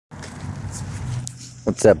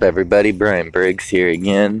What's up, everybody? Brian Briggs here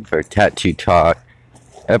again for Tattoo Talk,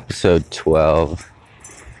 episode 12.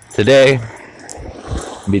 Today,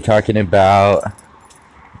 I'll be talking about a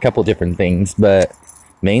couple different things, but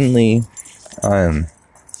mainly, I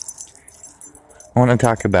want to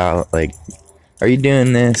talk about, are you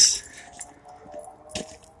doing this,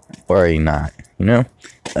 or are you not? You know,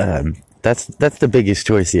 that's the biggest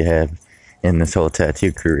choice you have in this whole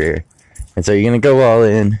tattoo career. And so, you're going to go all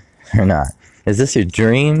in or not? Is this your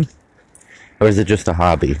dream, or is it just a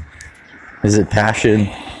hobby? Is it passion,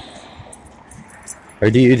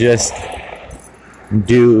 or do you just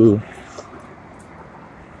do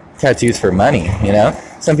tattoos for money, you know?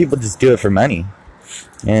 Some people just do it for money,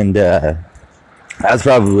 and that's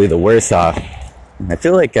probably the worst off. I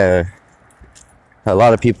feel like a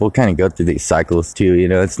lot of people kind of go through these cycles too, you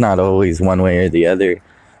know? It's not always one way or the other.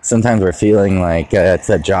 Sometimes we're feeling like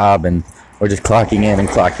it's a job, and we're just clocking in and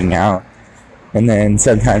clocking out. And then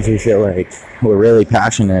sometimes we feel like we're really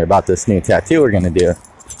passionate about this new tattoo we're going to do.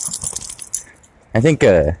 I think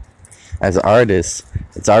as artists,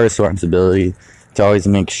 it's our responsibility to always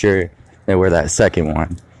make sure that we're that second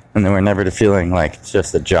one. And then we're never feeling like it's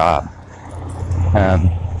just a job.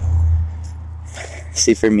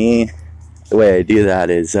 See, for me, the way I do that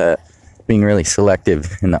is being really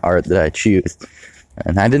selective in the art that I choose.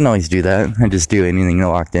 And I didn't always do that. I just do anything that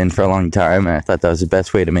walked in for a long time. And I thought that was the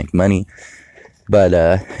best way to make money. But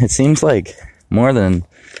it seems like more than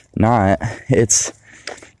not, it's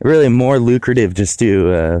really more lucrative just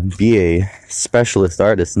to be a specialist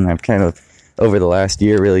artist. And I've kind of, over the last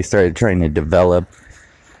year, really started trying to develop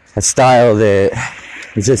a style that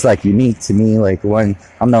is just unique to me.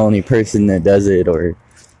 I'm the only person that does it, or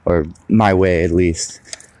my way at least.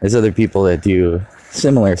 There's other people that do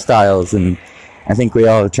similar styles, and I think we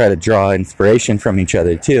all try to draw inspiration from each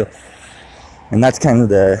other too. And that's kind of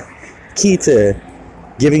the key to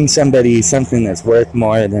giving somebody something that's worth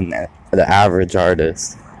more than the average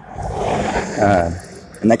artist.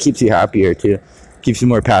 And that keeps you happier too. Keeps you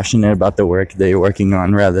more passionate about the work that you're working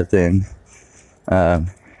on, rather than, I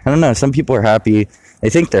don't know, some people are happy, they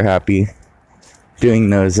think they're happy doing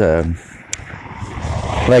those,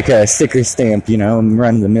 like a sticker stamp, you know,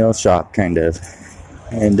 run-of-the-mill shop kind of.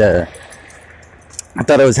 And I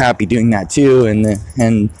thought I was happy doing that too,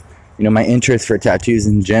 and you know, my interest for tattoos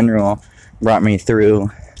in general brought me through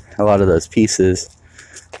a lot of those pieces.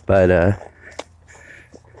 But I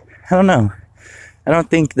don't know. I don't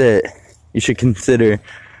think that you should consider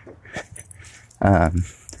it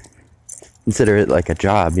like a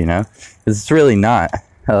job, you know? 'Cause it's really not.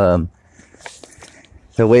 The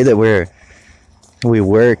way that we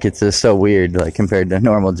work, it's just so weird, compared to a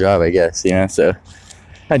normal job, I guess, you know? So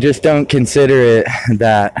I just don't consider it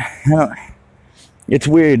that. It's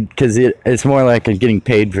weird because it's more like I'm getting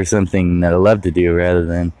paid for something that I love to do, rather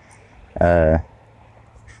than,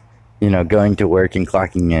 you know, going to work and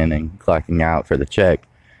clocking in and clocking out for the check.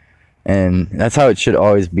 And that's how it should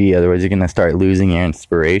always be. Otherwise, you're going to start losing your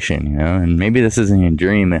inspiration, you know. And maybe this isn't your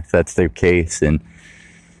dream if that's the case, and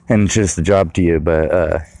it's just a job to you. But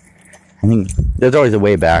I think there's always a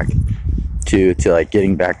way back to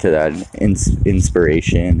getting back to that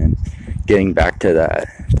inspiration, and getting back to that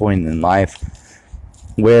point in life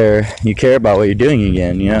where you care about what you're doing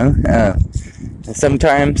again, you know?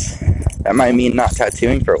 Sometimes that might mean not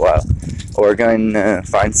tattooing for a while, or going to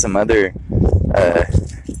find some other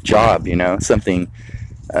job, you know? Something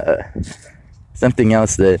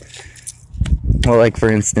else that, well,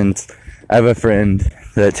 for instance, I have a friend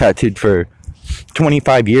that tattooed for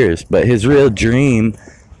 25 years, but his real dream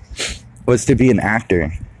was to be an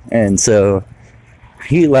actor. And so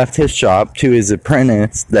he left his shop to his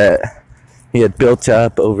apprentice that he had built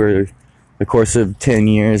up over the course of 10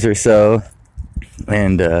 years or so,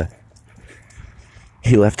 and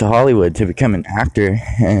he left to Hollywood to become an actor.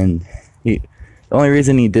 And the only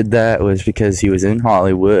reason he did that was because he was in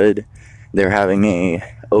Hollywood. They're having a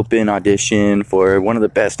open audition for one of the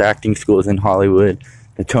best acting schools in Hollywood,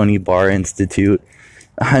 the Tony Barr Institute.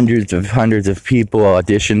 Hundreds of people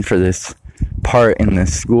auditioned for this part in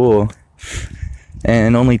this school,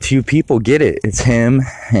 and only 2 people get it. It's him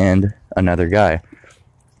and another guy.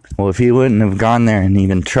 Well, if he wouldn't have gone there and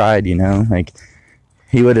even tried, you know,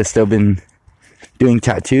 he would have still been doing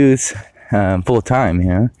tattoos full time, you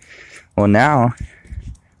know. Well, now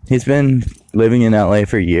he's been living in LA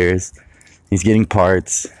for years. He's getting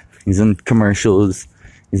parts. He's in commercials.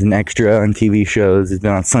 He's an extra on TV shows. He's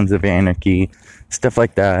been on Sons of Anarchy, stuff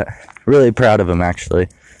like that. Really proud of him, actually.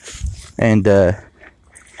 And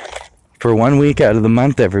for 1 week out of the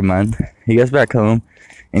month, every month, he goes back home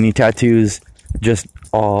and he tattoos just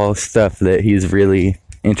all stuff that he's really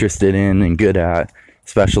interested in and good at.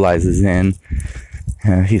 specializes in.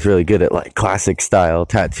 He's really good at like classic style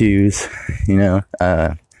tattoos,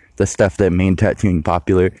 the stuff that made tattooing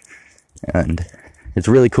popular. And it's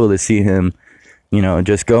really cool to see him,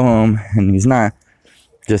 just go home, and he's not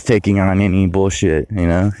just taking on any bullshit,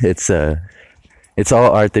 it's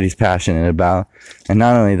all art that he's passionate about. And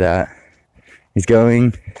not only that, he's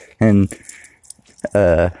going and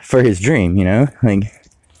for his dream,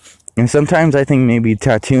 and sometimes I think maybe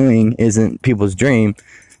tattooing isn't people's dream.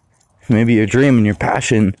 Maybe your dream and your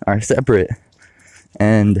passion are separate.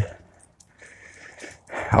 And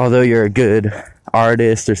although you're a good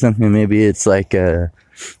artist or something, maybe it's like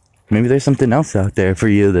maybe there's something else out there for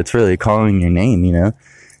you that's really calling your name,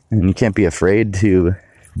 and you can't be afraid to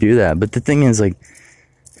do that. But the thing is, like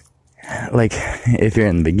if you're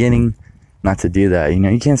in the beginning, not to do that,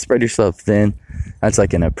 you can't spread yourself thin. That's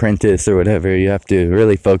like an apprentice or whatever. You have to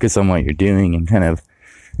really focus on what you're doing and kind of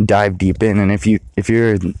dive deep in. And if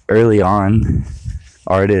you're an early on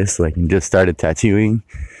artist, like you just started tattooing,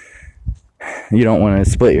 you don't want to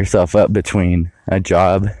split yourself up between a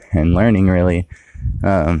job and learning, really.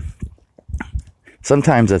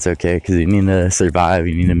 Sometimes that's okay, because you need to survive,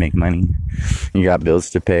 you need to make money, you got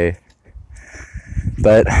bills to pay.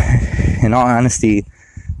 But in all honesty,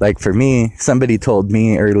 like for me, somebody told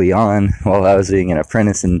me early on while I was being an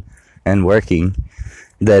apprentice and working,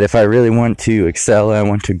 that if I really want to excel, I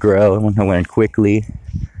want to grow, I want to learn quickly,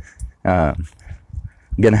 I'm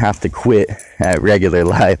gonna have to quit at regular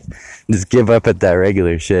life. Just give up at that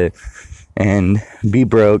regular shit and be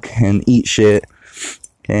broke and eat shit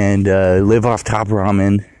and live off top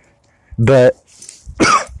ramen. But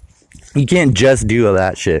you can't just do all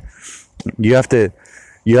that shit. You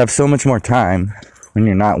have so much more time when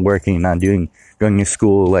you're not working, not going to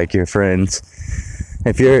school like your friends.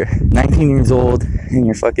 If you're 19 years old and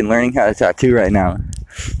you're fucking learning how to tattoo right now,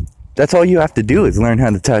 that's all you have to do is learn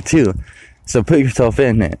how to tattoo. So put yourself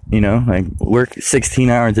in it, like work 16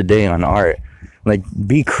 hours a day on art. Like,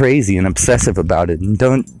 be crazy and obsessive about it, and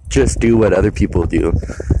don't just do what other people do,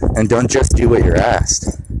 and don't just do what you're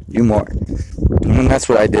asked. Do more. And that's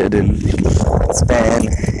what I did, and it's been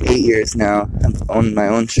 8 years now. I've owned my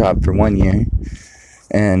own shop for 1 year,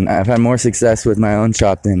 and I've had more success with my own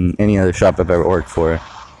shop than any other shop I've ever worked for.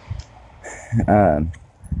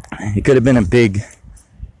 It could have been a big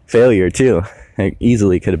failure too. It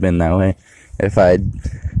easily could have been that way if I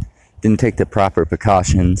didn't take the proper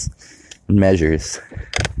precautions and measures.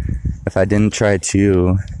 If I didn't try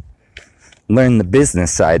to learn the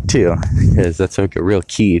business side too, because that's like a real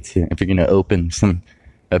key to, if you're going to open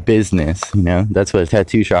a business, that's what a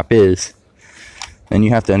tattoo shop is. Then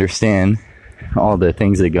you have to understand all the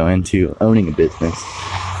things that go into owning a business.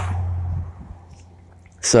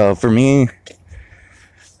 So for me,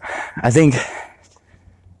 I think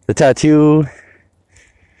the tattoo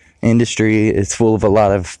industry is full of a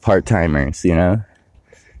lot of part-timers, you've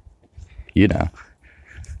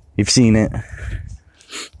seen it.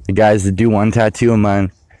 The guys that do one tattoo a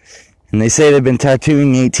month, and they say they've been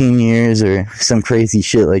tattooing 18 years or some crazy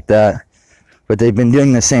shit like that, but they've been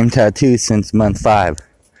doing the same tattoo since month 5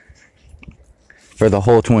 for the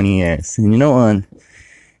whole 20 years. And you don't want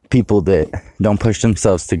people that don't push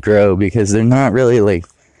themselves to grow, because they're not really like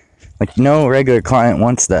no regular client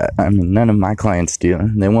wants that. I mean, none of my clients do.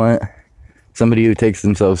 They want somebody who takes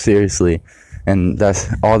themselves seriously, and that's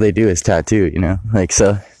all they do is tattoo,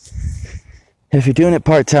 so if you're doing it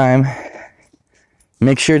part-time,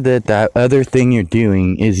 make sure that other thing you're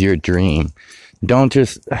doing is your dream. Don't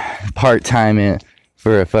just part-time it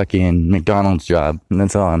for a fucking McDonald's job. And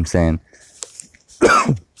that's all I'm saying.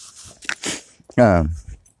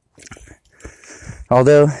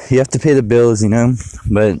 Although you have to pay the bills,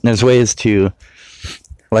 but there's ways to,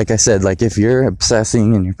 like I said, like if you're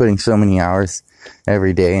obsessing and you're putting so many hours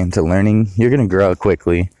every day into learning, you're going to grow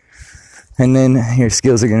quickly. And then your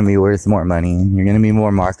skills are going to be worth more money, and you're going to be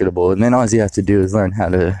more marketable. And then all you have to do is learn how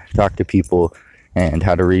to talk to people and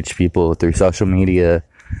how to reach people through social media.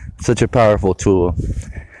 Such a powerful tool.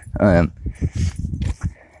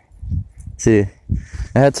 See,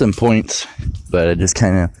 I had some points, but I just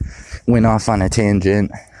kind of went off on a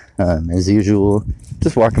tangent, as usual.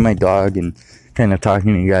 Just walking my dog and kind of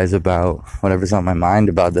talking to you guys about whatever's on my mind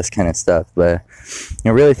about this kind of stuff. But I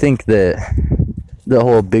really think that the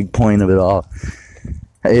whole big point of it all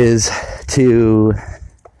is to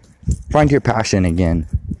find your passion again.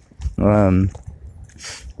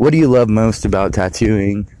 What do you love most about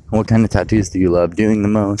tattooing? What kind of tattoos do you love doing the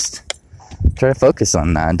most? Try to focus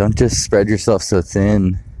on that. Don't just spread yourself so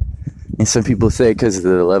thin. And some people say because of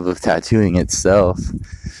the love of tattooing itself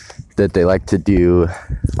that they like to do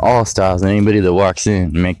all styles, and anybody that walks in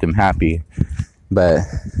and make them happy. But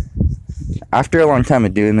after a long time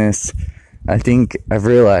of doing this, I think I've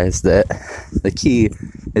realized that the key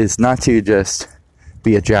is not to just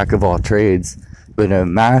be a jack of all trades, but a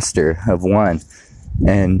master of one.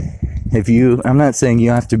 And I'm not saying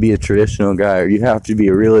you have to be a traditional guy or you have to be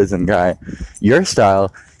a realism guy. Your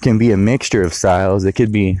style can be a mixture of styles. It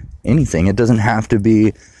could be anything. It doesn't have to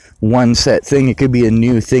be one set thing. It could be a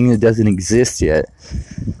new thing that doesn't exist yet.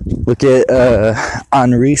 Look at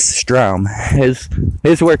Henri Straum.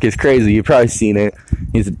 His work is crazy. You've probably seen it.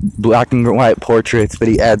 He's black and white portraits, but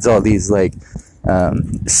he adds all these like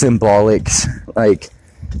symbolics, like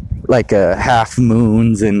half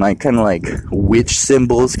moons and like kind of like witch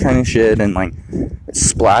symbols kind of shit, and like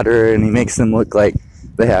splatter, and he makes them look like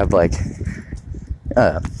they have like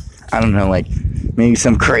I don't know, like maybe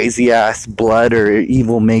some crazy ass blood or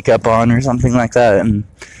evil makeup on or something like that. And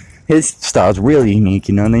his style is really unique,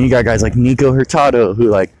 you know. And then you got guys like Nico Hurtado who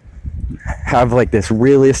like have like this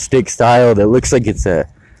realistic style that looks like it's a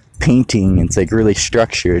painting. It's like really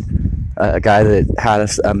structured. A guy that had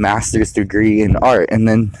a master's degree in art and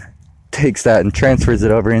then takes that and transfers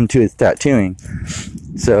it over into his tattooing.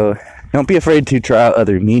 So don't be afraid to try out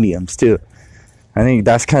other mediums too. I think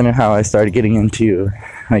that's kind of how I started getting into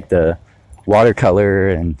like the watercolor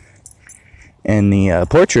and the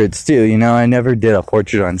portraits too. You know, I never did a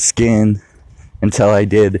portrait on skin until I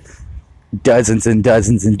did dozens and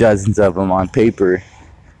dozens and dozens of them on paper,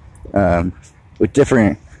 with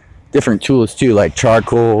different tools too, like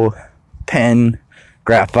charcoal, pen,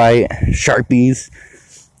 graphite, Sharpies,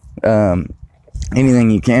 anything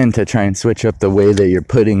you can to try and switch up the way that you're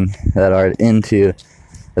putting that art into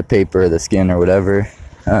the paper or the skin or whatever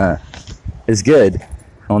is good.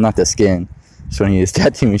 Well, not the skin. Just want to use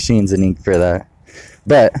tattoo machines and ink for that.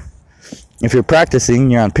 But if you're practicing,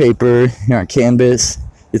 you're on paper, you're on canvas,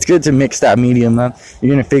 it's good to mix that medium up.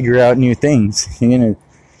 You're going to figure out new things. You're going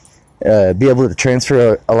to be able to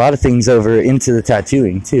transfer a lot of things over into the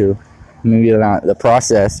tattooing too. Maybe not the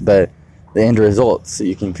process, but the end result. So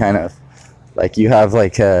you can kind of, like, you have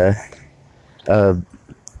like a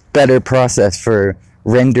better process for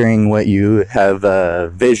rendering what you have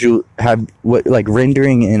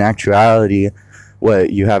rendering in actuality what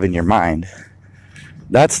you have in your mind.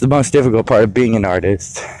 That's the most difficult part of being an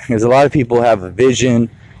artist, because a lot of people have a vision,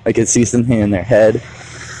 they can see something in their head,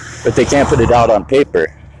 but they can't put it out on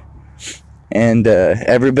paper. And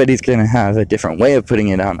everybody's gonna have a different way of putting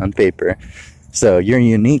it out on paper. So your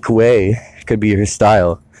unique way could be your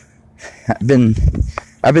style. I've been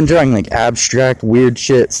drawing like abstract weird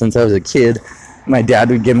shit since I was a kid. My dad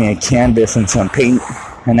would give me a canvas and some paint,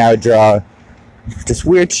 and I would draw just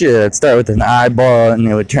weird shit. I'd start with an eyeball, and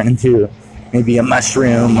it would turn into maybe a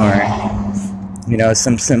mushroom or, you know,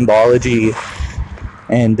 some symbology.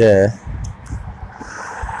 And that's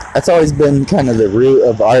always been kind of the root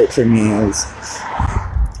of art for me, is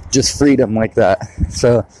just freedom like that.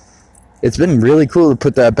 So it's been really cool to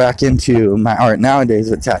put that back into my art nowadays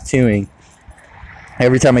with tattooing.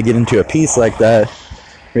 Every time I get into a piece like that,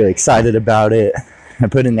 really excited about it. I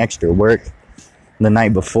put in extra work the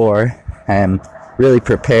night before. I'm really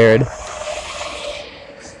prepared.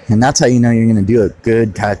 And that's how you know you're going to do a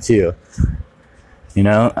good tattoo. You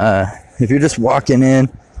know, if you're just walking in,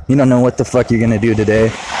 you don't know what the fuck you're going to do today.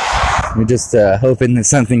 You're just hoping that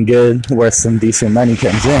something good worth some decent money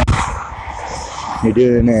comes in. You're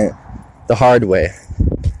doing it the hard way.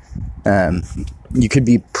 You could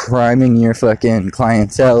be priming your fucking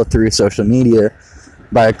clientele through social media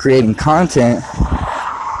by creating content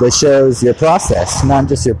that shows your process. Not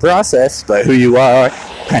just your process, but who you are,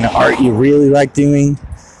 kind of art you really like doing.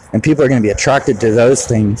 And people are going to be attracted to those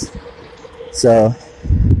things. So,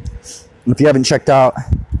 if you haven't checked out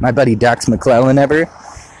my buddy Dax McClellan ever,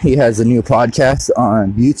 he has a new podcast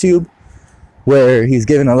on YouTube where he's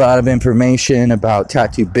giving a lot of information about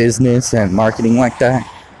tattoo business and marketing like that.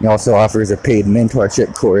 He also offers a paid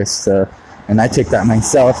mentorship course, and I took that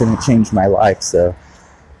myself, and it changed my life. So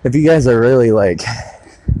if you guys are really like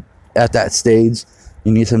at that stage,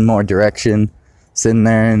 you need some more direction, sitting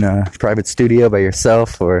there in a private studio by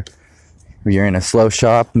yourself, or you're in a slow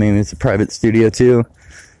shop, maybe it's a private studio too,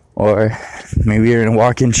 or maybe you're in a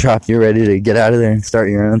walk-in shop, you're ready to get out of there and start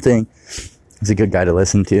your own thing. He's a good guy to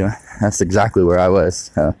listen to. That's exactly where I was.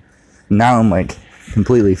 Now I'm like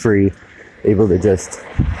completely free, able to just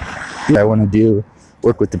do what I want to do,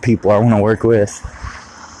 work with the people I want to work with,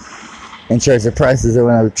 and charge the prices I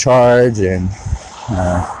want to charge, and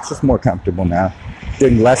it's just more comfortable now.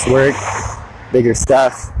 Doing less work, bigger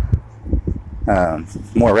stuff,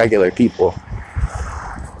 more regular people.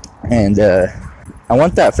 And I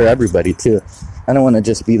want that for everybody too. I don't want to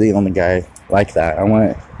just be the only guy like that. I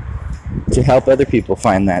want to help other people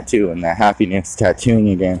find that too, and that happiness tattooing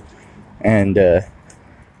again, and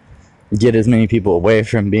get as many people away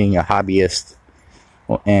from being a hobbyist,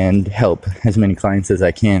 and help as many clients as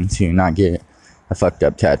I can to not get a fucked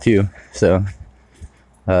up tattoo. So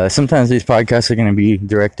sometimes these podcasts are going to be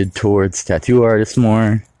directed towards tattoo artists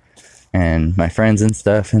more and my friends and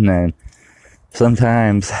stuff, and then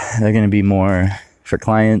sometimes they're going to be more for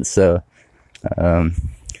clients. So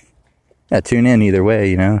tune in either way,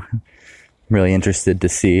 you know. I'm really interested to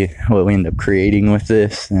see what we end up creating with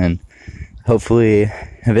this, and hopefully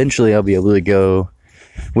eventually I'll be able to go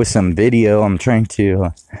with some video. I'm trying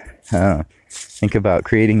to think about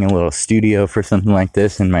creating a little studio for something like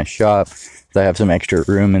this in my shop. I have some extra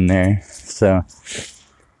room in there. So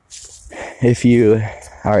if you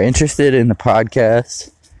are interested in the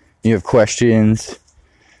podcast, you have questions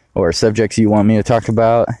or subjects you want me to talk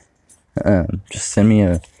about, just send me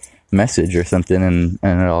a message or something, and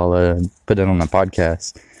I'll put it on the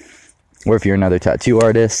podcast. Or if you're another tattoo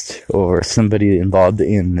artist or somebody involved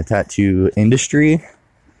in the tattoo industry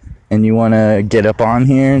and you want to get up on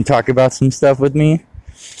here and talk about some stuff with me,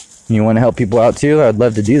 and you want to help people out too, I'd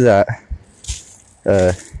love to do that.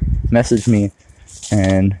 Message me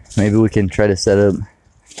and maybe we can try to set up.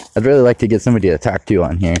 I'd really like to get somebody to talk to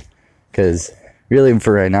on here, because really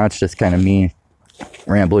for right now it's just kind of me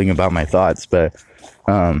rambling about my thoughts, but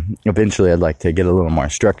eventually I'd like to get a little more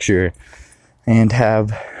structure and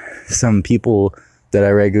have some people that I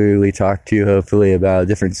regularly talk to, hopefully, about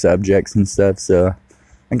different subjects and stuff. So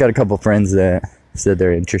I got a couple friends that said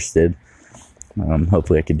they're interested.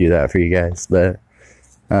 Hopefully I could do that for you guys. But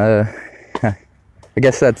I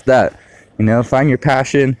guess that's that. You know, find your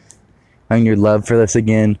passion, find your love for this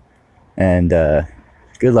again, and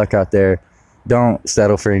good luck out there. Don't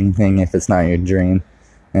settle for anything if it's not your dream,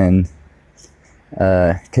 and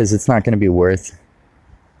because it's not going to be worth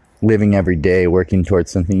living every day working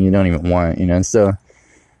towards something you don't even want, you know. So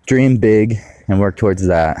dream big and work towards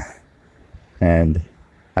that, and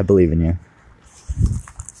I believe in you.